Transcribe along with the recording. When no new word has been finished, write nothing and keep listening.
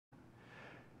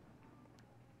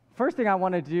First thing I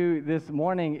want to do this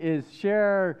morning is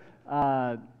share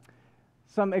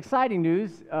some exciting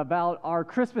news about our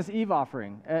Christmas Eve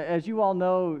offering. As you all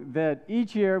know, that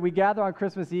each year we gather on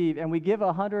Christmas Eve and we give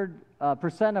 100%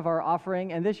 of our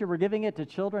offering, and this year we're giving it to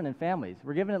children and families.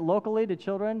 We're giving it locally to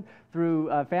children through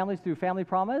families through Family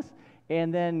Promise,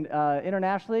 and then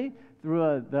internationally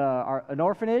through an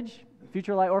orphanage,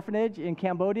 Future Light Orphanage in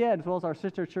Cambodia, as well as our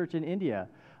sister church in India.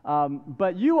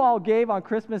 But you all gave on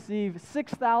Christmas Eve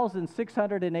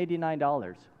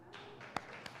 $6,689.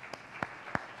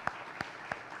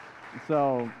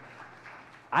 So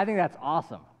I think that's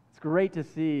awesome. It's great to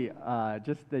see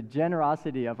just the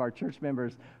generosity of our church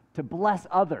members to bless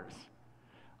others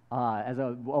as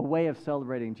a way of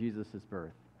celebrating Jesus'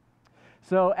 birth.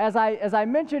 So as I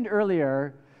mentioned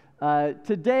earlier,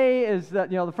 today is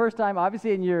the first time,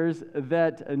 obviously in years,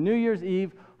 that New Year's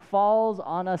Eve falls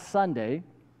on a Sunday.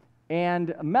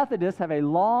 And Methodists have a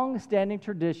long-standing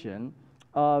tradition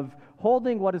of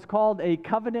holding what is called a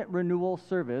covenant renewal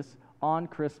service on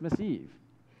Christmas Eve.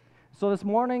 So this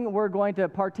morning we're going to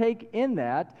partake in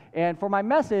that, and for my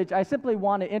message I simply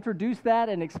want to introduce that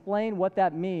and explain what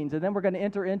that means, and then we're going to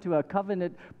enter into a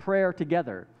covenant prayer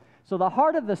together. So the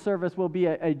heart of the service will be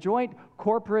a joint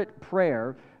corporate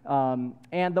prayer,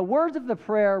 and the words of the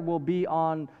prayer will be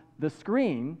on the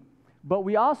screen. But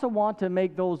we also want to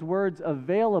make those words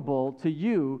available to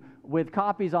you with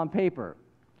copies on paper.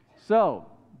 So,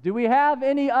 do we have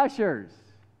any ushers?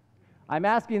 I'm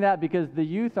asking that because the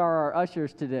youth are our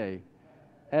ushers today.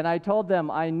 And I told them,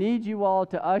 I need you all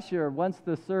to usher once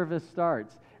the service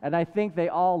starts. And I think they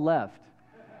all left.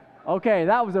 Okay,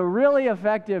 that was a really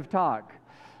effective talk.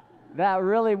 That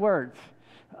really worked.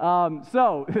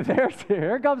 So,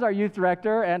 here comes our youth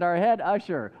director and our head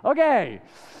usher. Okay.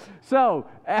 So,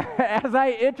 as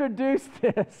I introduce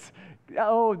this,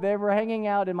 they were hanging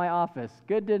out in my office.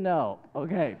 Good to know.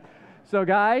 Okay. So,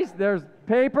 guys, there's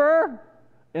paper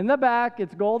in the back.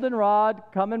 It's goldenrod.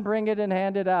 Come and bring it and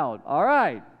hand it out. All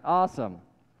right. Awesome.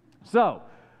 So,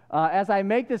 as I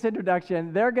make this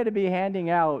introduction, they're going to be handing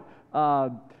out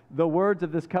the words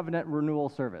of this covenant renewal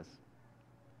service.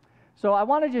 So, I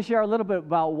want to just share a little bit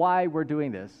about why we're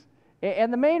doing this.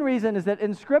 And the main reason is that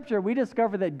in Scripture, we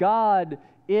discover that God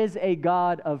is a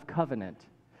God of covenant.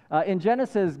 In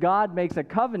Genesis, God makes a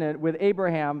covenant with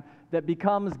Abraham that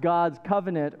becomes God's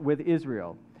covenant with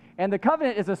Israel. And the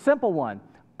covenant is a simple one.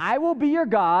 I will be your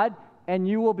God, and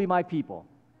you will be my people.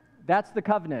 That's the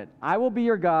covenant. I will be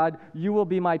your God, you will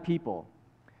be my people.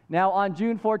 Now, on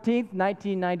June 14th,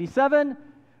 1997,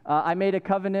 I made a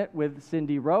covenant with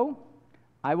Cindy Rowe.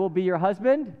 I will be your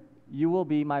husband, you will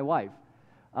be my wife.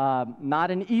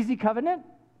 Not an easy covenant,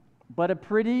 but a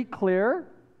pretty clear,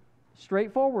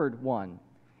 straightforward one.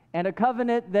 And a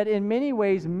covenant that in many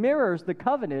ways mirrors the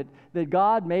covenant that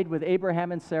God made with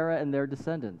Abraham and Sarah and their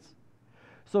descendants.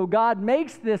 So God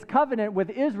makes this covenant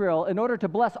with Israel in order to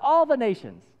bless all the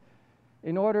nations,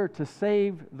 in order to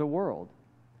save the world.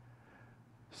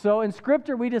 So in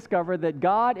Scripture we discover that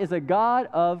God is a God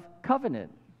of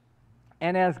covenant.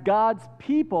 And as God's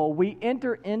people, we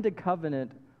enter into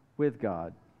covenant with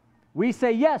God. We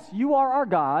say, yes, you are our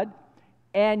God,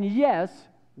 and yes,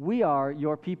 we are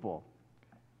your people.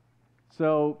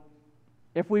 So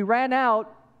if we ran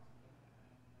out,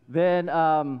 then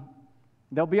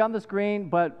they'll be on the screen,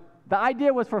 but the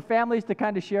idea was for families to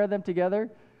kind of share them together.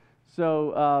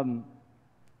 So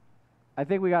I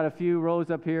think we got a few rows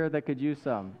up here that could use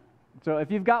some. So if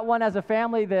you've got one as a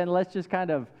family, then let's just kind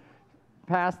of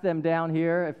pass them down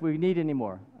here if we need any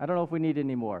more. I don't know if we need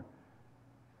any more.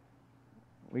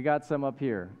 We got some up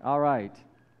here. All right.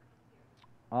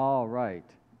 All right.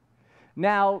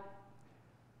 Now,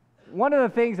 one of the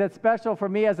things that's special for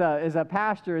me as a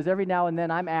pastor is every now and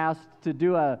then I'm asked to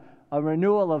do a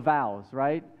renewal of vows,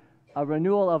 right? A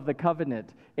renewal of the covenant.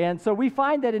 And so we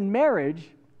find that in marriage,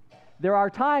 there are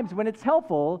times when it's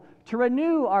helpful to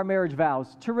renew our marriage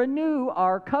vows, to renew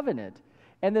our covenant.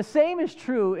 And the same is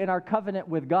true in our covenant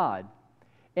with God.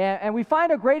 And we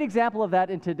find a great example of that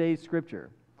in today's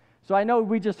Scripture. So I know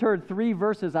we just heard 3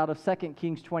 verses out of 2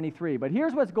 Kings 23, but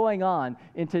here's what's going on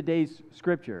in today's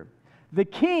Scripture. The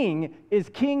king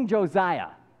is King Josiah.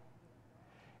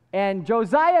 And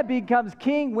Josiah becomes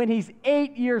king when he's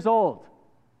 8 years old.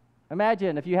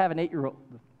 Imagine if you have an 8-year-old.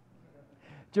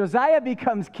 Josiah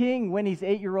becomes king when he's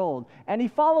 8-year-old, and he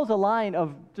follows a line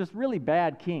of just really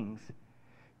bad kings.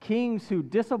 Kings who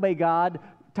disobey God.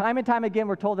 Time and time again,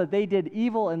 we're told that they did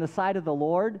evil in the sight of the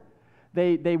Lord.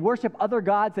 They worship other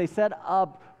gods. They set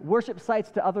up worship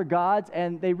sites to other gods,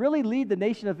 and they really lead the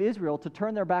nation of Israel to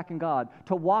turn their back on God,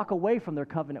 to walk away from their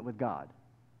covenant with God.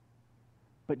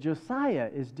 But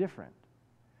Josiah is different.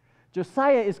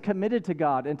 Josiah is committed to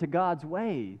God and to God's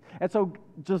way. And so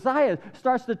Josiah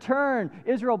starts to turn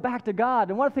Israel back to God.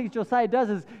 And one of the things Josiah does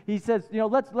is he says,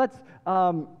 let's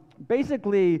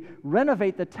basically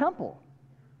renovate the temple.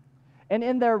 And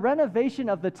in their renovation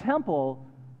of the temple,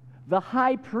 the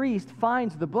high priest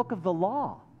finds the book of the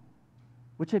law,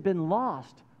 which had been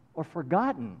lost or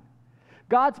forgotten.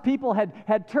 God's people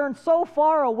had turned so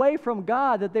far away from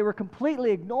God that they were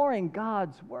completely ignoring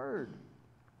God's word.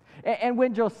 And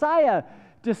when Josiah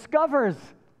discovers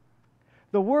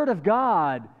the word of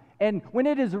God, and when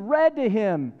it is read to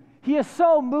him, he is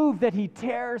so moved that he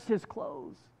tears his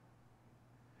clothes.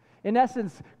 In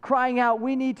essence, crying out,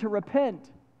 we need to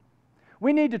repent.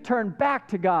 We need to turn back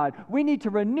to God. We need to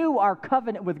renew our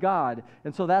covenant with God.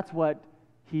 And so that's what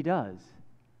he does.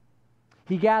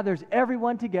 He gathers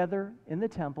everyone together in the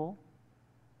temple.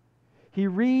 He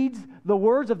reads the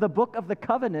words of the book of the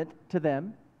covenant to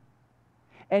them.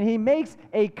 And he makes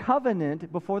a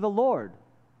covenant before the Lord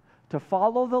to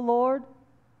follow the Lord,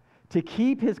 to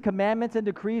keep his commandments and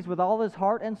decrees with all his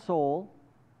heart and soul,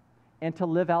 and to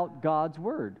live out God's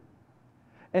word.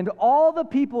 And all the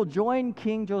people join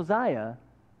King Josiah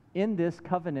in this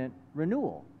covenant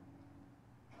renewal.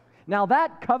 Now,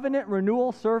 that covenant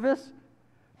renewal service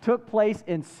took place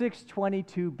in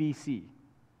 622 BC.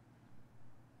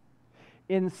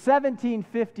 In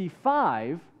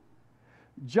 1755,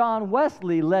 John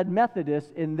Wesley led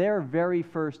Methodists in their very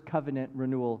first covenant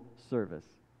renewal service.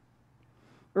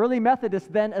 Early Methodists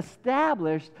then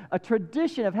established a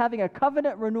tradition of having a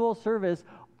covenant renewal service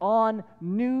on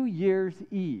New Year's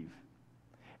Eve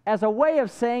as a way of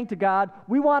saying to God,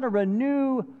 we want to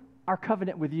renew our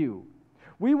covenant with you.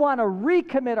 We want to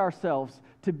recommit ourselves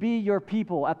to be your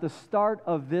people at the start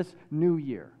of this new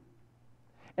year.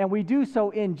 And we do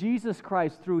so in Jesus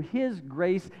Christ through his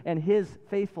grace and his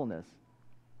faithfulness.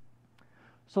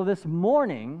 So this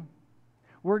morning,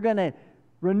 we're going to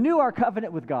renew our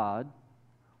covenant with God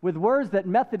with words that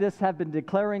Methodists have been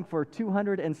declaring for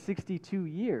 262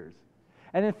 years.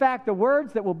 And in fact, the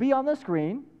words that will be on the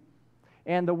screen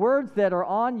and the words that are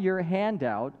on your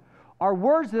handout are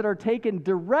words that are taken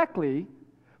directly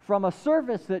from a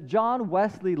service that John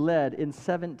Wesley led in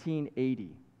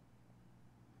 1780.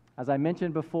 As I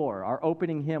mentioned before, our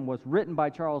opening hymn was written by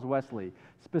Charles Wesley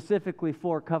specifically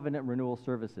for covenant renewal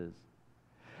services.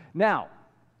 Now,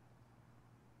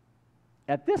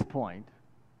 at this point,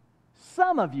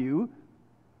 some of you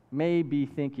may be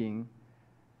thinking,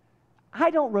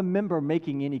 I don't remember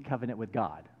making any covenant with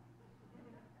God.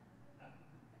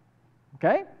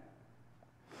 Okay?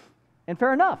 And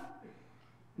fair enough.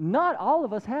 Not all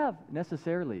of us have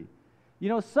necessarily.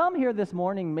 Some here this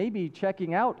morning may be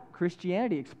checking out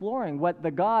Christianity, exploring what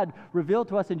the God revealed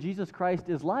to us in Jesus Christ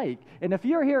is like. And if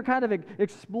you're here kind of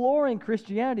exploring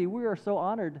Christianity, we are so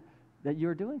honored that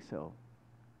you're doing so.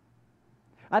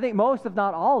 I think most, if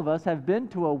not all of us, have been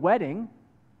to a wedding,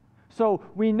 so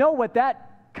we know what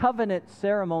that covenant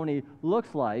ceremony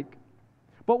looks like.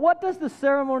 But what does the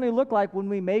ceremony look like when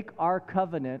we make our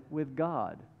covenant with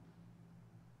God?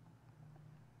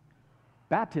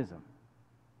 Baptism.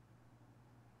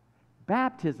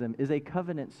 Baptism is a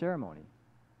covenant ceremony.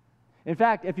 In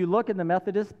fact, if you look in the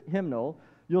Methodist hymnal,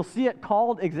 you'll see it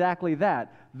called exactly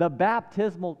that, the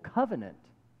baptismal covenant,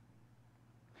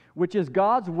 which is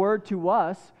God's word to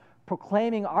us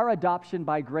proclaiming our adoption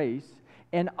by grace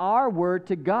and our word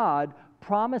to God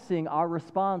promising our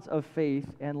response of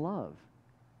faith and love.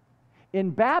 In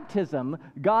baptism,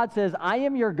 God says, I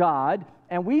am your God,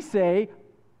 and we say,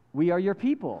 we are your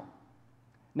people.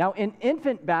 Now, in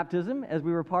infant baptism, as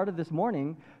we were part of this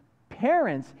morning,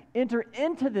 parents enter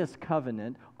into this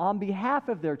covenant on behalf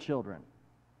of their children,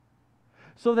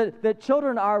 so that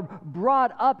children are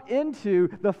brought up into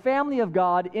the family of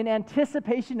God in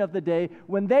anticipation of the day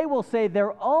when they will say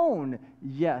their own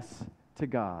yes to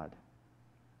God.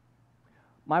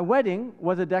 My wedding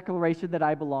was a declaration that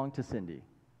I belong to Cindy.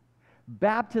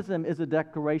 Baptism is a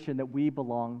declaration that we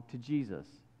belong to Jesus.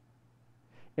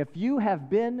 If you have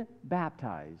been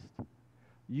baptized,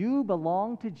 you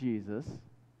belong to Jesus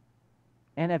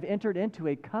and have entered into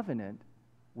a covenant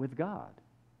with God.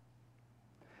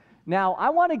 Now, I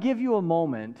want to give you a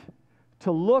moment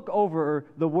to look over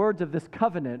the words of this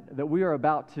covenant that we are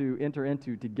about to enter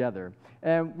into together.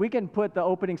 And we can put the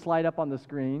opening slide up on the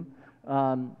screen.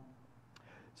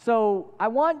 So I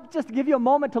want just to give you a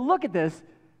moment to look at this,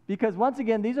 because once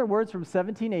again, these are words from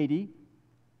 1780,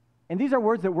 and these are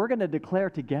words that we're going to declare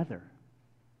together.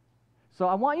 So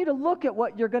I want you to look at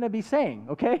what you're going to be saying,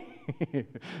 okay?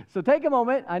 So take a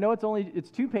moment. I know it's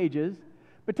 2 pages,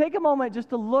 but take a moment just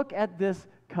to look at this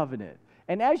covenant.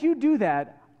 And as you do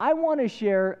that, I want to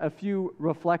share a few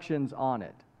reflections on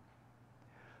it.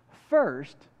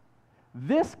 First,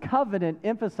 this covenant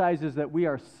emphasizes that we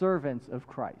are servants of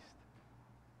Christ.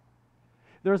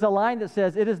 There's a line that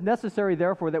says, "It is necessary,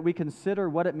 therefore, that we consider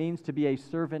what it means to be a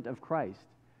servant of Christ."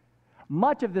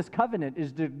 Much of this covenant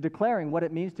is declaring what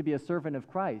it means to be a servant of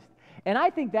Christ. And I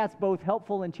think that's both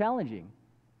helpful and challenging.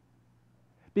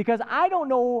 Because I don't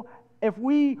know if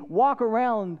we walk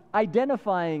around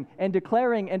identifying and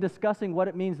declaring and discussing what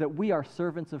it means that we are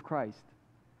servants of Christ.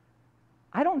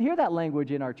 I don't hear that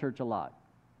language in our church a lot.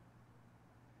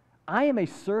 I am a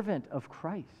servant of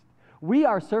Christ. We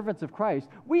are servants of Christ.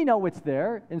 We know it's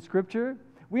there in Scripture.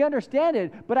 We understand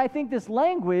it, but I think this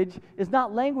language is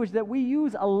not language that we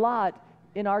use a lot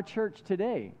in our church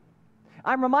today.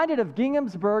 I'm reminded of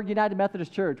Ginghamsburg United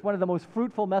Methodist Church, one of the most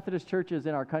fruitful Methodist churches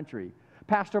in our country.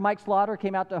 Pastor Mike Slaughter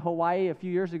came out to Hawaii a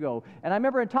few years ago, and I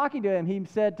remember in talking to him, he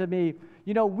said to me,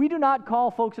 we do not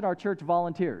call folks in our church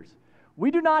volunteers. We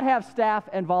do not have staff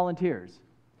and volunteers.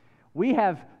 We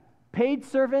have paid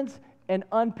servants and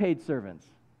unpaid servants.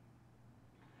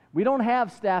 We don't have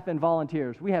staff and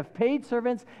volunteers. We have paid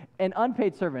servants and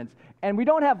unpaid servants. And we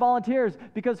don't have volunteers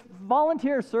because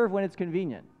volunteers serve when it's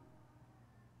convenient.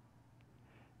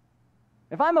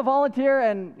 If I'm a volunteer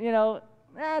and,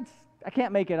 I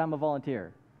can't make it, I'm a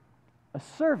volunteer. A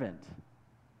servant,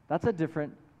 that's a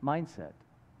different mindset.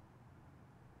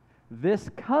 This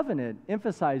covenant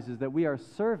emphasizes that we are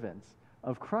servants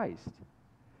of Christ.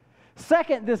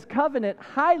 Second, this covenant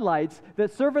highlights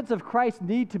that servants of Christ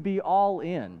need to be all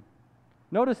in.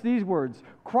 Notice these words: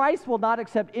 Christ will not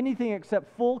accept anything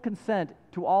except full consent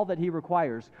to all that he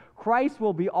requires. Christ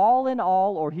will be all in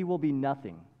all, or he will be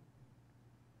nothing.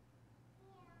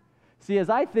 See, as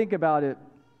I think about it,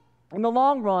 in the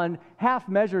long run, half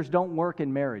measures don't work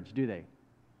in marriage, do they?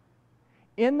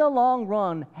 In the long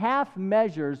run, half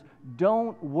measures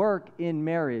don't work in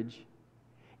marriage,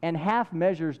 and half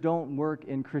measures don't work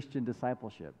in Christian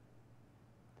discipleship.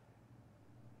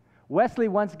 Wesley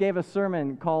once gave a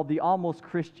sermon called The Almost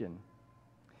Christian,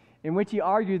 in which he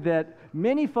argued that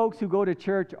many folks who go to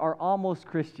church are almost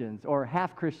Christians, or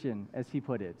half Christian, as he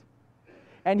put it.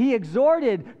 And he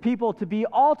exhorted people to be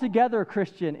altogether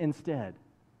Christian instead.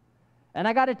 And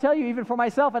I got to tell you, even for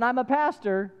myself, and I'm a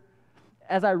pastor,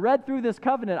 as I read through this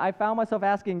covenant, I found myself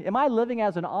asking, am I living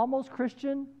as an almost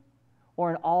Christian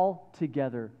or an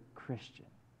altogether Christian?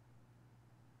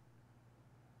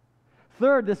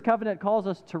 Third, this covenant calls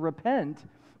us to repent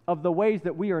of the ways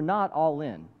that we are not all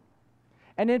in.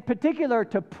 And in particular,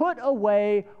 to put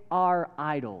away our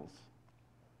idols.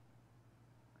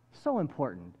 So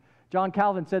important. John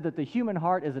Calvin said that the human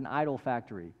heart is an idol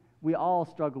factory. We all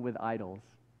struggle with idols.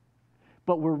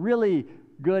 But we're really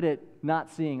good at not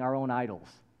seeing our own idols.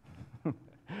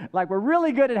 Like we're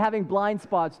really good at having blind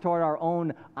spots toward our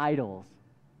own idols.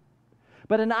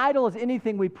 But an idol is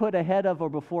anything we put ahead of or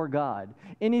before God,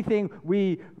 anything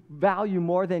we value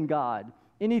more than God,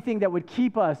 anything that would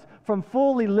keep us from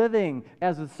fully living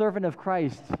as a servant of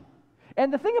Christ.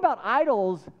 And the thing about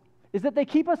idols is that they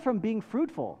keep us from being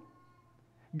fruitful.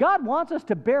 God wants us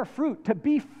to bear fruit, to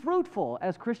be fruitful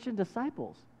as Christian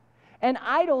disciples. And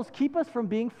idols keep us from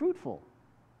being fruitful.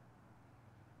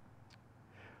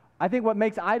 I think what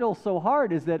makes idols so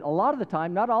hard is that a lot of the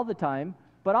time, not all the time,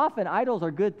 but often idols are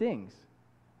good things.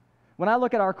 When I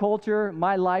look at our culture,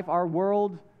 my life, our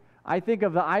world, I think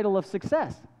of the idol of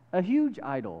success, a huge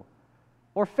idol,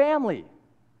 or family,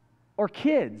 or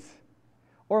kids,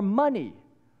 or money,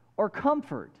 or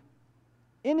comfort.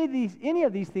 Any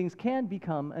of these things can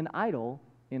become an idol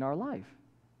in our life.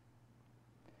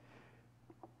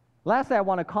 Lastly, I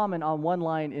want to comment on one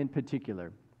line in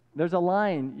particular. There's a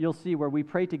line you'll see where we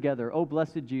pray together, "Oh,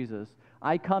 blessed Jesus,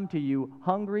 I come to you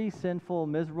hungry, sinful,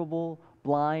 miserable,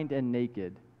 blind, and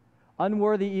naked,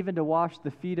 unworthy even to wash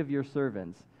the feet of your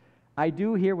servants. I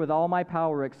do here with all my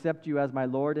power accept you as my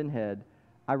Lord and head.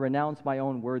 I renounce my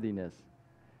own worthiness."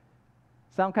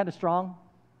 Sound kind of strong?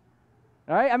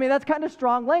 All right? I mean, that's kind of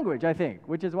strong language, I think,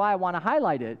 which is why I want to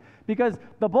highlight it, because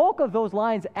the bulk of those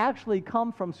lines actually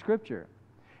come from Scripture.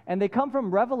 And they come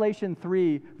from Revelation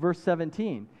 3, verse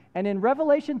 17. And in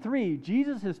Revelation 3,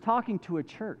 Jesus is talking to a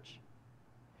church.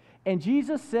 And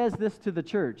Jesus says this to the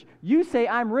church: "You say,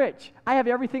 I'm rich. I have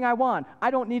everything I want. I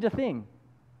don't need a thing.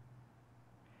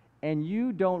 And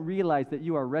you don't realize that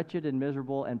you are wretched and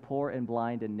miserable and poor and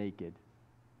blind and naked."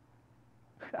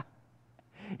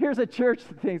 Here's a church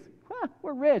that thinks,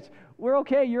 we're rich. We're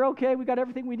okay. You're okay. We got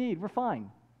everything we need. We're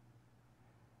fine.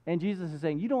 And Jesus is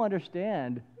saying, you don't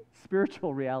understand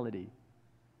spiritual reality.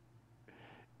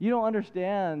 You don't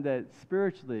understand that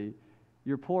spiritually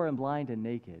you're poor and blind and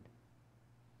naked.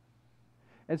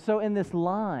 And so in this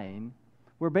line,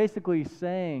 we're basically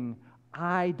saying,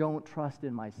 I don't trust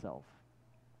in myself.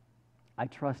 I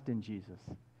trust in Jesus,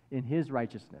 in his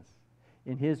righteousness,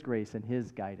 in his grace, and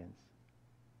his guidance.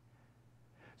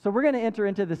 So we're going to enter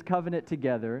into this covenant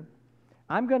together.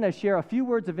 I'm going to share a few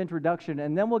words of introduction,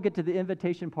 and then we'll get to the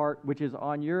invitation part, which is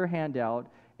on your handout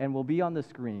and will be on the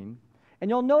screen. And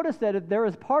you'll notice that there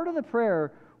is part of the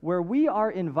prayer where we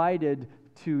are invited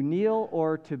to kneel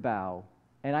or to bow.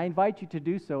 And I invite you to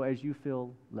do so as you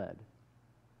feel led.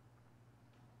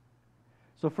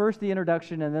 So first the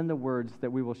introduction and then the words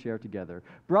that we will share together.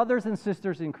 Brothers and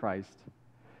sisters in Christ,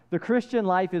 the Christian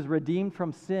life is redeemed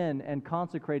from sin and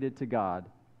consecrated to God.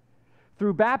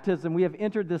 Through baptism, we have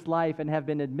entered this life and have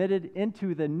been admitted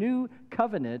into the new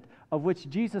covenant of which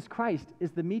Jesus Christ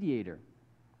is the mediator.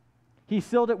 He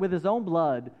sealed it with his own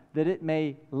blood that it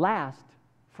may last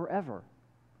forever.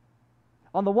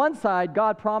 On the one side,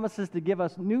 God promises to give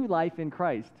us new life in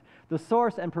Christ, the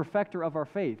source and perfecter of our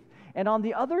faith. And on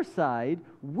the other side,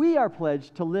 we are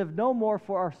pledged to live no more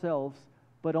for ourselves,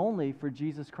 but only for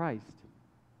Jesus Christ,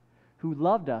 who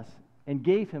loved us and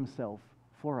gave himself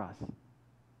for us.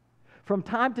 From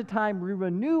time to time, we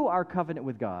renew our covenant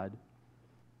with God,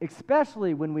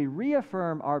 especially when we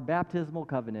reaffirm our baptismal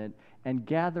covenant and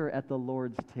gather at the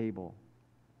Lord's table.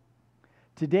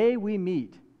 Today we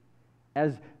meet,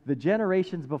 as the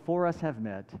generations before us have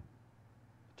met,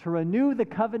 to renew the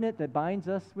covenant that binds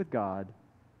us with God.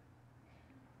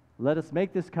 Let us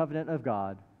make this covenant of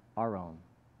God our own.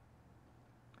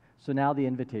 So now the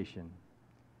invitation.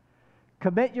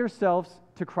 Commit yourselves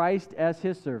to Christ as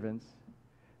his servants.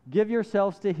 Give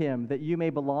yourselves to him that you may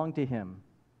belong to him.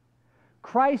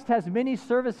 Christ has many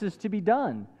services to be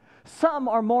done. Some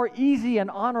are more easy and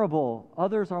honorable.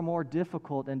 Others are more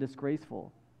difficult and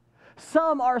disgraceful.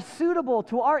 Some are suitable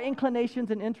to our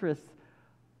inclinations and interests.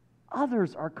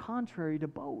 Others are contrary to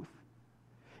both.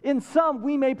 In some,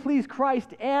 we may please Christ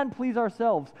and please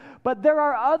ourselves, but there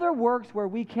are other works where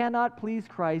we cannot please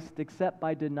Christ except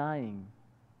by denying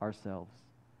ourselves.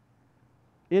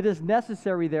 It is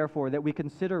necessary, therefore, that we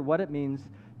consider what it means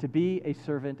to be a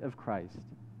servant of Christ.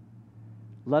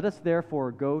 Let us,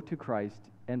 therefore, go to Christ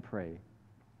and pray.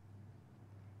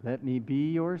 Let me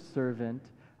be your servant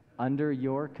under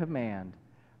your command.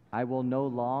 I will no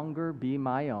longer be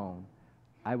my own.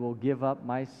 I will give up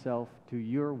myself to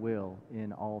your will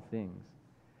in all things.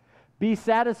 Be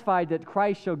satisfied that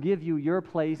Christ shall give you your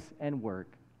place and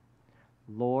work.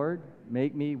 Lord,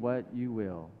 make me what you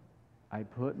will. I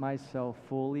put myself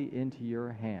fully into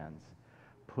your hands.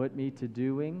 Put me to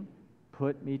doing,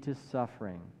 put me to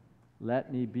suffering.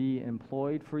 Let me be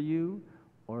employed for you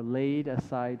or laid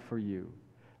aside for you.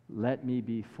 Let me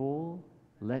be full,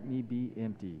 let me be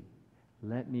empty.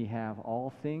 Let me have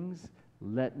all things,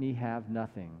 let me have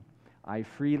nothing. I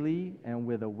freely and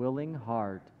with a willing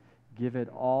heart give it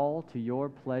all to your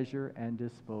pleasure and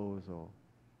disposal.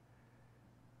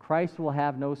 Christ will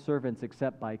have no servants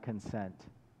except by consent.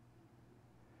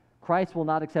 Christ will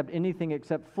not accept anything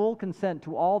except full consent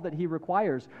to all that he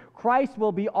requires. Christ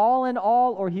will be all in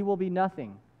all or he will be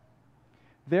nothing.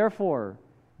 Therefore,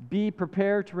 be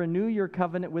prepared to renew your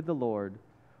covenant with the Lord.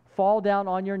 Fall down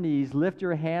on your knees, lift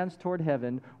your hands toward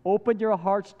heaven, open your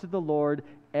hearts to the Lord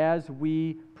as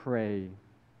we pray.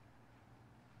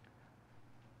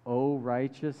 O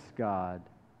righteous God,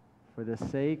 for the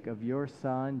sake of your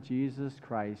Son, Jesus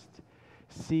Christ,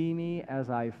 see me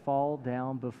as I fall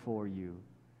down before you.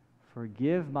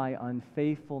 Forgive my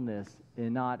unfaithfulness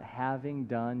in not having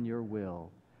done your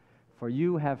will, for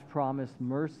you have promised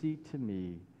mercy to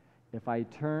me if I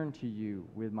turn to you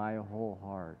with my whole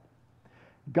heart.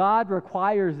 God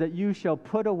requires that you shall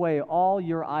put away all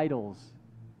your idols.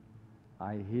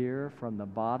 I hear from the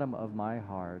bottom of my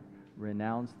heart,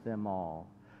 renounce them all,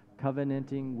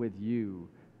 covenanting with you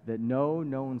that no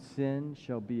known sin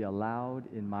shall be allowed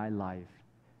in my life.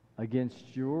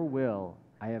 Against your will,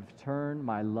 I have turned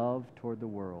my love toward the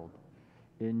world.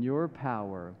 In your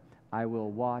power, I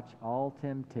will watch all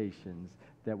temptations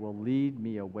that will lead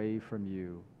me away from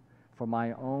you. For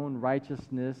my own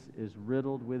righteousness is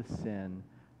riddled with sin,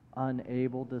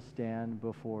 unable to stand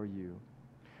before you.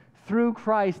 Through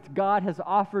Christ, God has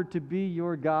offered to be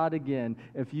your God again,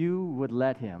 if you would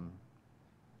let him.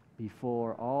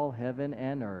 Before all heaven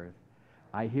and earth,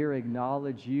 I here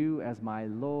acknowledge you as my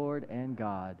Lord and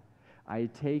God. I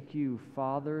take you,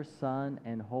 Father, Son,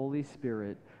 and Holy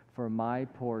Spirit, for my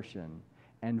portion,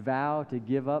 and vow to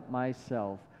give up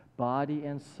myself, body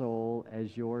and soul,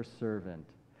 as your servant,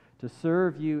 to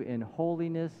serve you in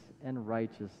holiness and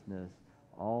righteousness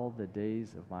all the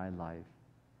days of my life.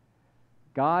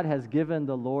 God has given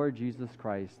the Lord Jesus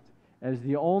Christ as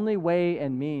the only way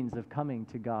and means of coming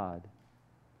to God.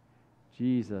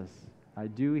 Jesus, I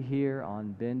do here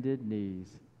on bended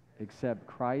knees accept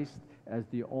Christ as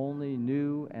the only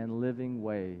new and living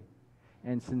way,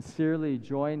 and sincerely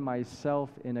join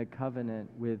myself in a covenant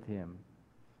with him.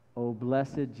 O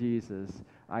blessed Jesus,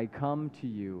 I come to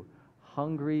you,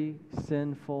 hungry,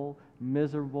 sinful,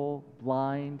 miserable,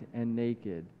 blind, and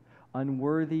naked,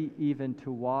 unworthy even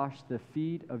to wash the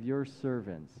feet of your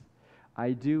servants.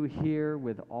 I do here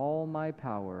with all my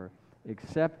power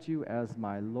accept you as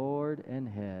my Lord and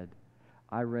head.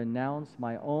 I renounce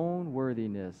my own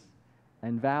worthiness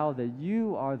and vow that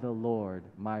you are the Lord,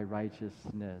 my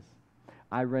righteousness.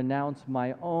 I renounce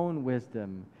my own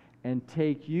wisdom and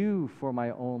take you for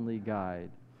my only guide.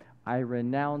 I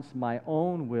renounce my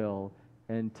own will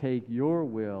and take your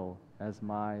will as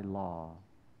my law.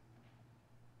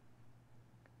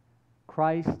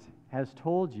 Christ has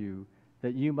told you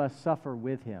that you must suffer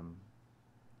with him.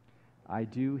 I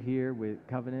do here with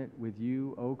covenant with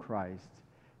you, O Christ,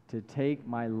 to take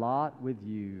my lot with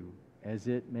you as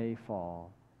it may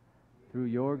fall. Through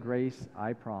your grace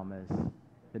I promise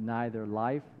that neither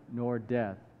life nor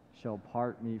death shall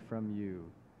part me from you.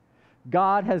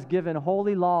 God has given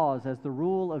holy laws as the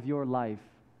rule of your life.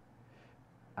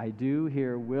 I do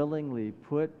here willingly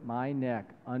put my neck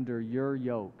under your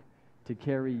yoke to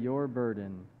carry your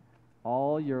burden.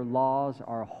 All your laws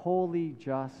are holy,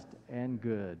 just, and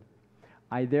good.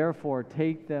 I therefore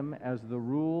take them as the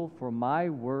rule for my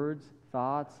words,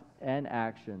 thoughts, and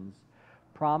actions,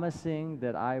 promising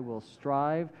that I will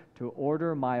strive to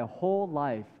order my whole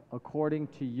life according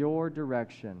to your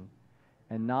direction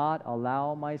and not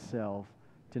allow myself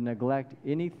to neglect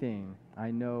anything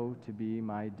I know to be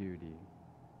my duty.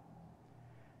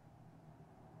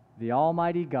 The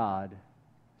Almighty God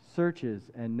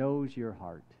searches and knows your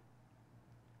heart.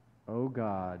 O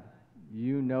God,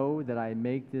 you know that I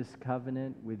make this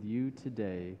covenant with you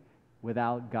today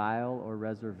without guile or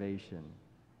reservation.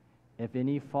 If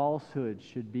any falsehood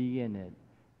should be in it,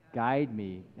 guide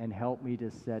me and help me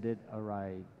to set it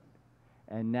aright.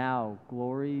 And now,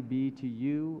 glory be to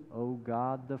you, O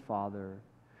God the Father,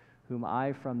 whom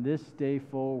I from this day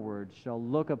forward shall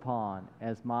look upon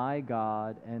as my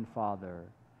God and Father.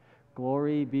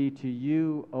 Glory be to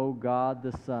you, O God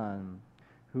the Son,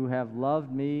 who have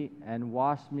loved me and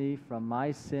washed me from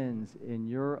my sins in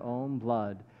your own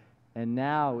blood, and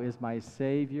now is my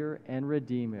Savior and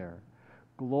Redeemer.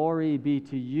 Glory be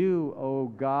to you, O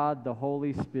God the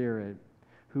Holy Spirit,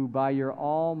 who by your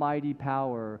almighty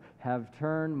power have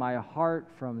turned my heart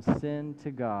from sin to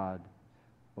God.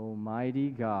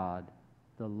 Almighty God,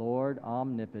 the Lord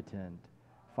omnipotent,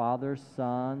 Father,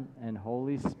 Son, and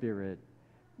Holy Spirit,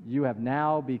 you have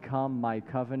now become my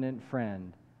covenant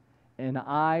friend, and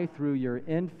I, through your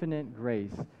infinite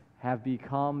grace, have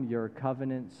become your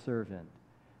covenant servant.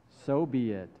 So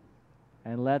be it,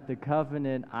 and let the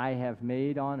covenant I have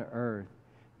made on earth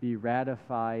be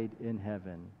ratified in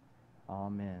heaven.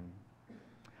 Amen.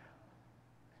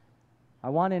 I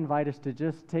want to invite us to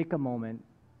just take a moment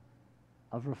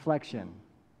of reflection,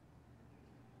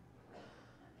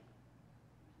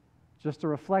 just to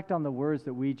reflect on the words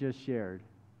that we just shared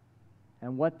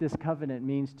and what this covenant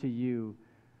means to you,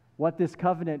 what this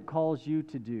covenant calls you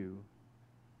to do.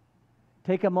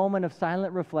 Take a moment of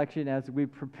silent reflection as we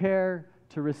prepare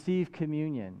to receive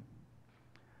communion.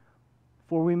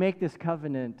 For we make this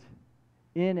covenant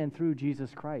in and through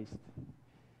Jesus Christ,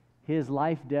 his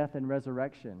life, death, and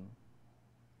resurrection.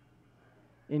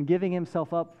 In giving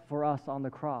himself up for us on the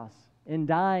cross, in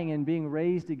dying and being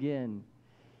raised again,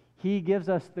 he gives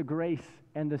us the grace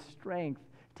and the strength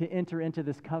to enter into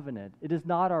this covenant. It is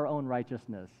not our own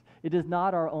righteousness. It is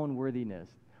not our own worthiness.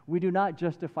 We do not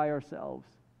justify ourselves,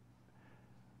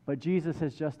 but Jesus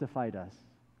has justified us.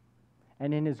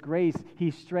 And in his grace,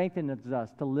 he strengthens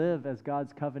us to live as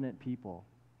God's covenant people.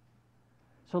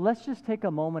 So let's just take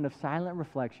a moment of silent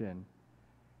reflection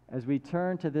as we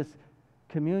turn to this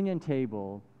communion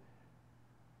table.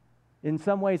 In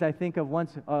some ways, I think of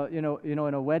once, in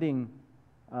a wedding,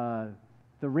 the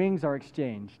rings are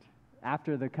exchanged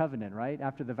after the covenant, right?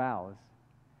 After the vows.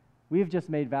 We've just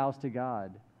made vows to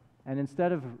God. And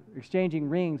instead of exchanging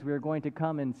rings, we are going to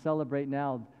come and celebrate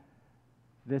now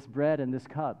this bread and this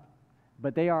cup.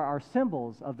 But they are our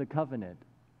symbols of the covenant.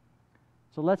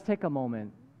 So let's take a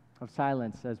moment of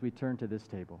silence as we turn to this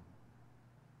table.